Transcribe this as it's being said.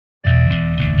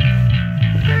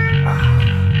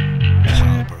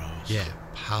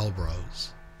Pal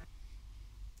Bros.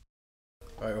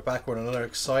 Alright, we're back with another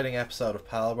exciting episode of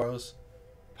Pal Bros.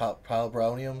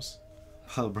 Palbroniums.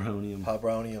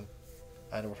 Palbronium.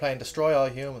 And we're playing Destroy All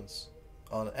Humans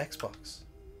on Xbox.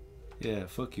 Yeah,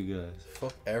 fuck you guys.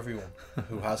 Fuck everyone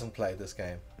who hasn't played this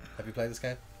game. Have you played this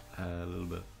game? A little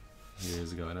bit.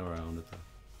 Years ago, I never owned it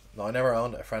though. No, I never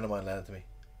owned it. A friend of mine lent it to me.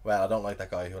 Well, I don't like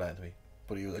that guy who lent it to me.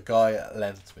 But he was a guy that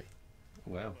lent it to me.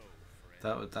 Wow.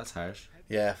 That's harsh.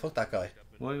 Yeah, fuck that guy.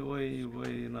 Why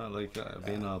you not like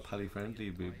being all pally friendly,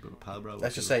 be pal bro?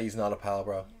 Let's just say he's not a pal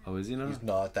bro. Oh, is he not? He's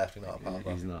not, definitely not a pal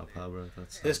bro. He's not a pal bro.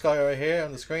 That's This guy right here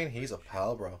on the screen, he's a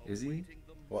pal bro. Is he?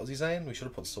 What was he saying? We should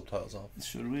have put subtitles on.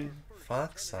 Should we?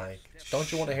 Fuck's sake.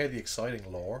 Don't you want to hear the exciting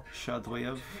lore? Shut we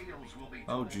have.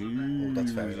 Oh gee.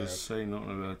 That's very Just say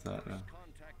nothing about that now.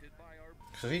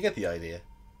 So if you get the idea,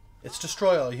 it's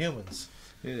destroy all humans.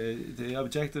 Yeah, the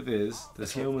objective is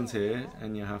there's humans here,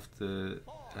 and you have to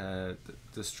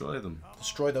destroy them.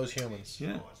 Destroy those humans.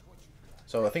 Yeah.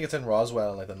 So I think it's in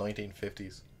Roswell in like the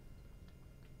 1950s.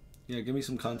 Yeah, give me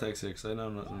some context here, because I know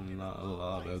not a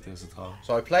lot about this at all.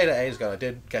 So I played it ages ago. I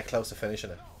did get close to finishing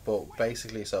it, but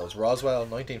basically, so it's Roswell,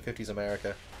 1950s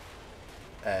America.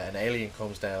 An alien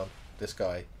comes down. This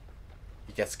guy,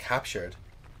 he gets captured,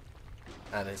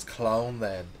 and his clone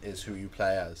then is who you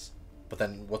play as. But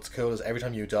then what's cool is every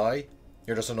time you die,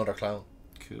 you're just another clone.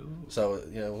 Cool. So,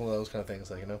 you know, one of those kind of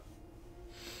things, like, you know.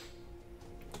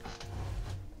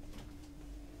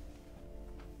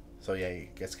 So yeah, he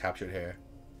gets captured here.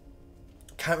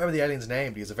 Can't remember the alien's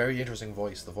name, but he has a very interesting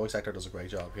voice. The voice actor does a great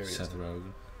job. Here he is. Seth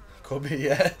Rogen. Could be,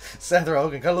 yeah. Seth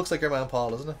Rogen. Kind of looks like your man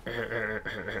Paul, doesn't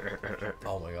it?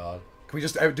 Oh my god. Can we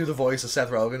just do the voice of Seth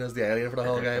Rogen as the alien for the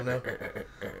whole game now?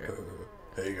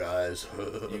 Hey guys.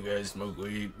 You guys smoke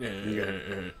weed?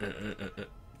 You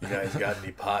guys got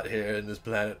any pot here in this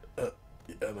planet?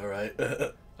 Am I right?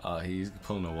 Oh, he's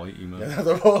pulling a whitey, man. Yeah,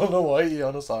 they're pulling a whitey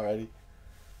on us already.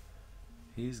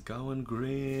 He's going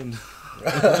green.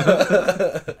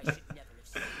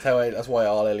 That's why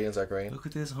all aliens are green. Look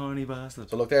at this horny bastard.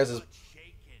 So look, there's his...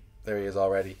 There he is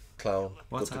already. Clone.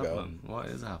 What's good to happening? What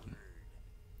is happening?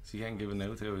 Is he getting given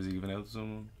out to? Is he giving out to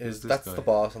someone? That's the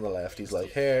boss on the left. He's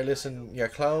like, here, listen, your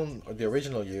clone, or the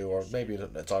original you, or maybe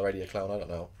it's already a clone, I don't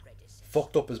know,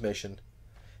 fucked up his mission.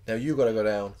 Now you gotta go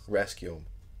down, rescue him.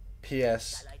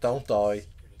 P.S. Don't die,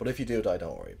 but if you do die,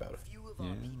 don't worry about it.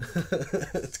 Yeah.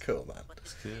 It's cool, man.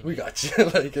 Cool. We got you.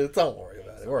 Like, don't worry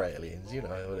about it. We're aliens, you know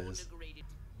how it is.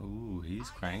 Ooh, he's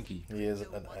cranky. He is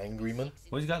an angry man.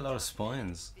 Well, he's got a lot of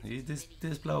spines.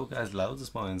 This bloke has loads of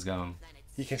spines going.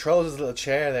 He controls his little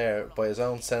chair there by his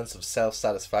own sense of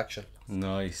self-satisfaction.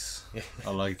 Nice. I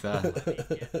like that.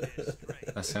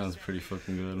 That sounds pretty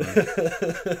fucking good,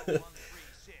 man.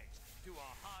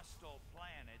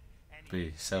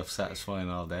 Be self-satisfying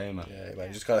all day, man. Yeah, man,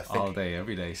 you just gotta think. All day,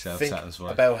 every day,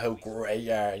 self-satisfying. Think about how great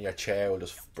you are, and your chair will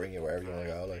just bring you wherever you want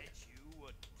to go. Like,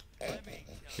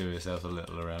 give yourself a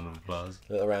little round of applause.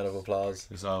 little round of applause.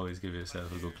 Just always give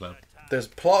yourself a good clap. There's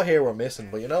plot here we're missing,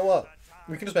 but you know what?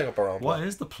 We can just make up our own plot. What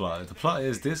is the plot? The plot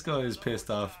is this guy is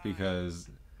pissed off because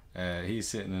he's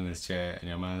sitting in his chair and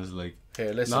your man's like,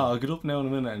 Here, listen. no, I'll get up now in a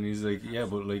minute. And he's like, yeah,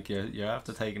 but like you're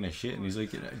after taking a shit. And he's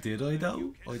like, did I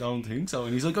though? I don't think so.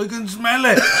 And he's like, I can smell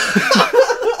it.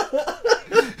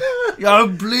 You're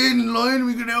bleeding lying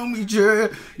me down my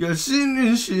chair. You're sitting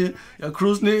in shit. You're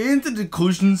crossing it into the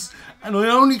cushions. And I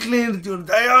only cleaned it the other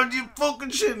day. Oh, you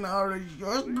fucking shit now.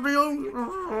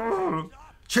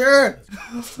 Chair.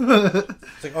 It's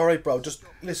like, alright, bro, just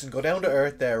listen, go down to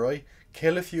Earth there, right?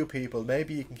 Kill a few people.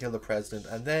 Maybe you can kill the president.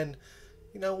 And then,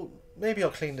 you know, maybe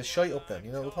I'll clean the shite up then.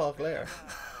 You know, we'll talk later.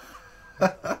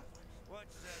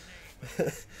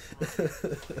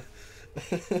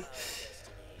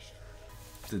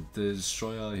 The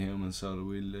destroy all humans, so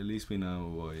that at least we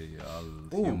know why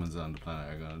all humans on the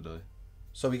planet are gonna die.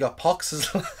 So we got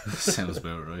Pox's lab. Sounds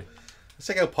about right. Let's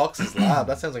check out Pox's lab.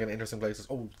 That sounds like an interesting place.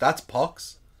 Oh, that's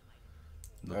Pox.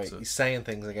 Looks Right, he's saying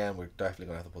things again. We're definitely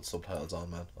gonna have to put subtitles on,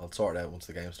 man. I'll sort it out once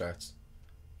the game starts.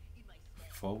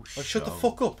 Oh, shut the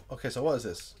fuck up. Okay, so what is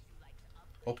this?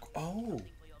 Oh,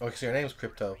 okay, so your name's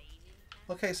Crypto.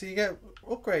 Okay, so you get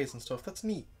upgrades and stuff. That's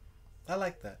neat. I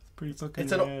like that. Pretty fucking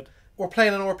It's rad. We're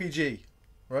playing an RPG,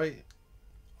 right?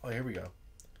 Oh, here we go.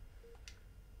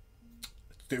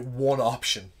 The one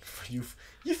option for you.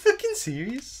 You fucking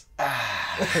serious?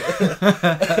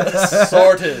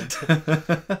 Sorted.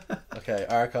 Okay,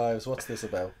 archives. What's this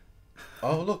about?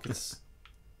 Oh, look, it's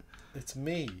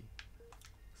me.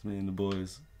 It's me and the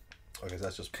boys. Okay, so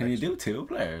that's just. Can you do two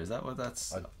players? Is that what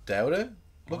that's? I doubt it.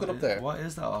 Look it up there. What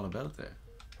is that all about there?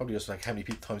 Probably just like how many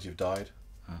times you've died.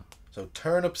 Oh. So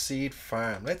turnip seed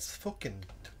farm. Let's fucking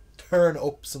turn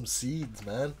up some seeds,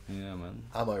 man. Yeah, man.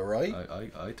 Am I right?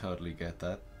 I totally get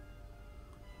that.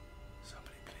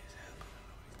 Somebody please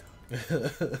help. I don't know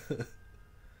what he's talking.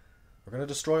 We're gonna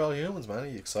destroy all humans, man. Are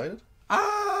you excited?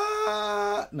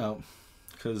 No,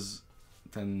 because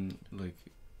then like,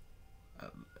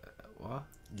 what?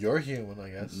 You're human, I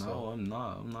guess. No, so. I'm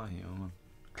not. I'm not human.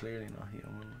 Clearly not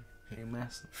human. Like, you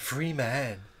messing. Free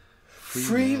man.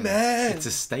 Free man. It's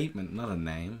a statement, not a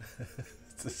name.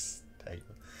 It's a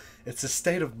statement. It's a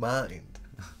state of mind.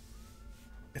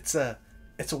 It's a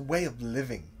way of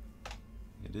living.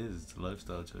 It is. It's a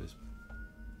lifestyle choice.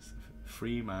 It's a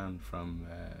free man from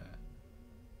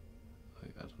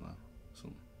like, I don't know,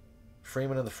 some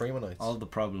Freeman and the Freemanites. all the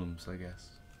problems, I guess.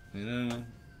 You know what I mean?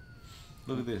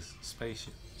 Look at this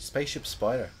spaceship. Spaceship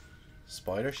Spider.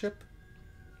 Spider ship?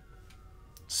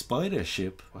 Spider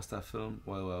Ship. What's that film?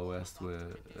 Wild Wild West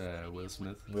with Will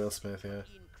Smith. Will Smith, yeah.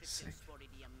 Sick.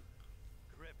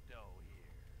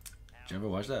 Did you ever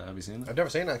watch that? Have you seen it? I've never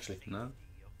seen it, actually. No.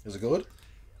 Is it good?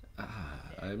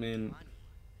 I mean,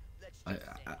 I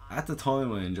at the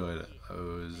time I enjoyed it. I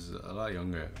was a lot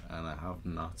younger, and I have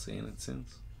not seen it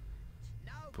since.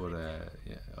 But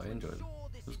yeah, I enjoyed it.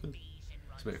 It was good.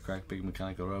 It's a bit of crack, big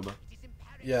mechanical robot.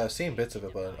 Yeah, I've seen bits of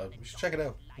it, but we should check it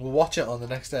out. We'll watch it on the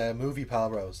next movie, Pal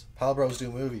Bros. Pal Bros do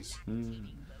movies.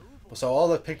 So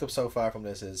all I've picked up so far from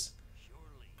this is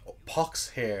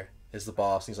Pox here is the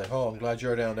boss. And he's like, oh, I'm glad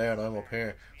you're down there and I'm up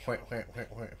here. And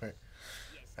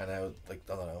now, like,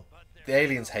 I don't know. The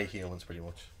aliens hate humans pretty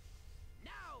much.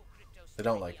 They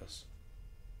don't like us.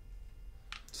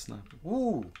 Snap.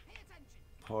 Ooh,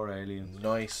 Poor aliens.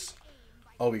 nice.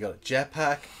 Oh, we got a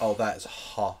jetpack. Oh, that is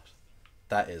hot.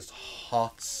 That is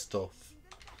hot stuff.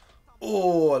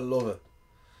 Oh, I love it.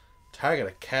 Target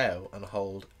a cow and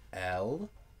hold L.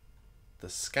 The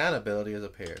scan ability has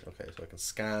appeared. Okay, so I can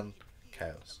scan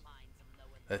cows.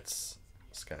 Let's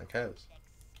scan cows.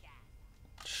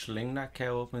 Sling that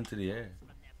cow up into the air.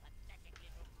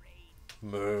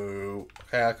 Moo.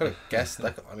 Okay, I could have guessed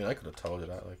that. I mean, I could have told you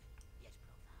that. Like,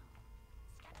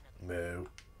 moo.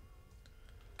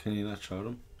 Can you not throw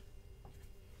them?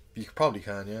 You probably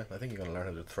can, yeah. I think you're gonna learn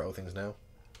how to throw things now.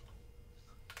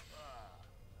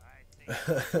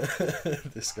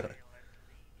 This guy.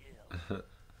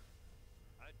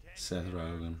 Seth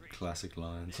Rogen, classic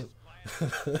lines.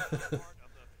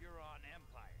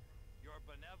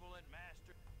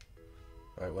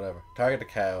 Right, whatever. Target the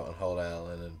cow and hold L,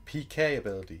 and then PK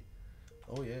ability.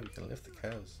 Oh yeah, we can lift the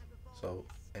cows. So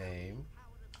aim.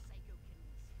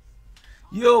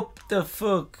 Yup, the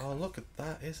fuck. Oh, look at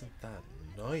that! Isn't that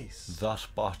nice? That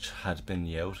botch had been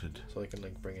youted. So I can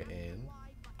like bring it in,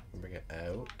 and bring it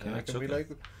out, Can and I I can chuck be it? like,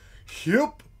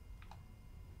 "Yup."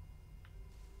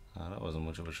 Ah, that wasn't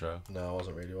much of a throw. No, it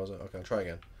wasn't really, was it? Okay, I'll try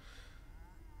again.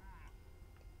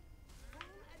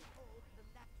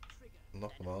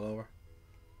 Knock them all over.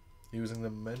 Using the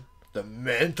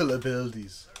mental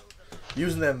abilities.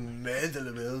 Using them mental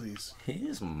abilities. He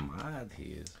is mad,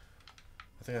 he is.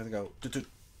 I think I have to go.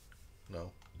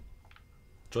 No,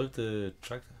 Drive the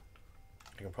tractor.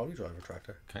 I can probably drive a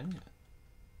tractor. Can you?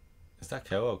 Is that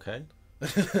cow okay?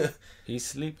 He's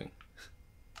sleeping.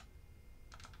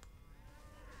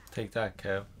 Take that,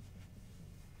 cow.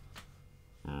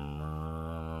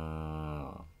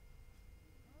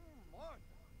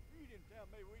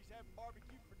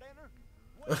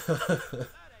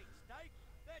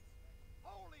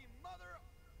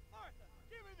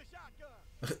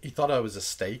 He thought I was a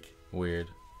steak. Weird.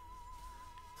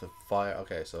 The fire.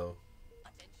 Okay, so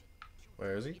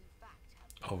where is he?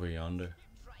 Over yonder.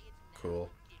 Cool.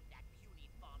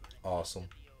 Awesome.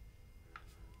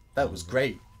 That was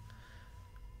great.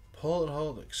 Pull and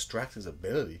hold to extract his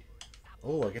ability.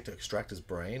 Oh, I get to extract his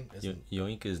brain.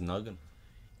 Yoink his noggin.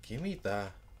 Give me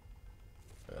that.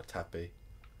 Tap B.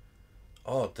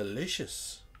 Oh,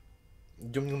 delicious.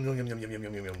 Yum yum yum yum yum yum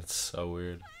yum yum yum. It's so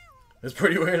weird. It's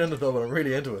pretty weird in it though, but I'm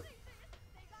really into it.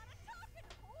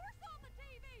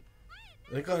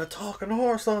 They got a talking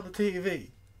horse on the TV.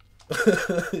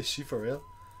 Is she for real?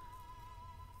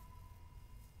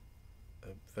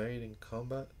 Evading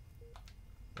combat.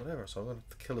 Whatever. So I'm gonna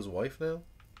kill his wife now.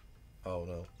 Oh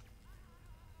no.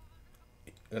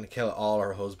 I'm gonna kill all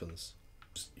her husbands.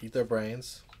 Just eat their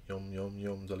brains. Yum yum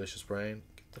yum. Delicious brain.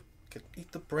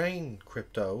 Eat the brain,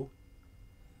 Crypto.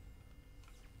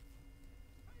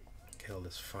 Kill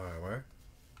this farmer.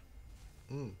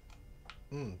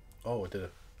 Oh, I did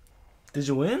it. Did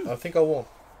you win? I think I won.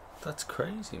 That's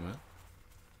crazy, man.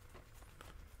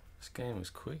 This game is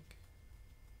quick.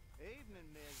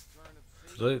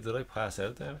 Did I pass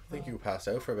out there? I think you passed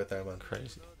out for a bit there, man.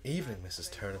 Crazy. Evening,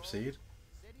 Mrs. Turnipseed.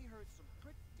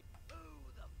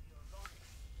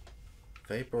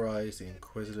 Vaporize the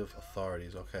inquisitive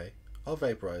authorities. Okay, I'll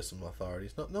vaporize some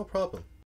authorities. No problem.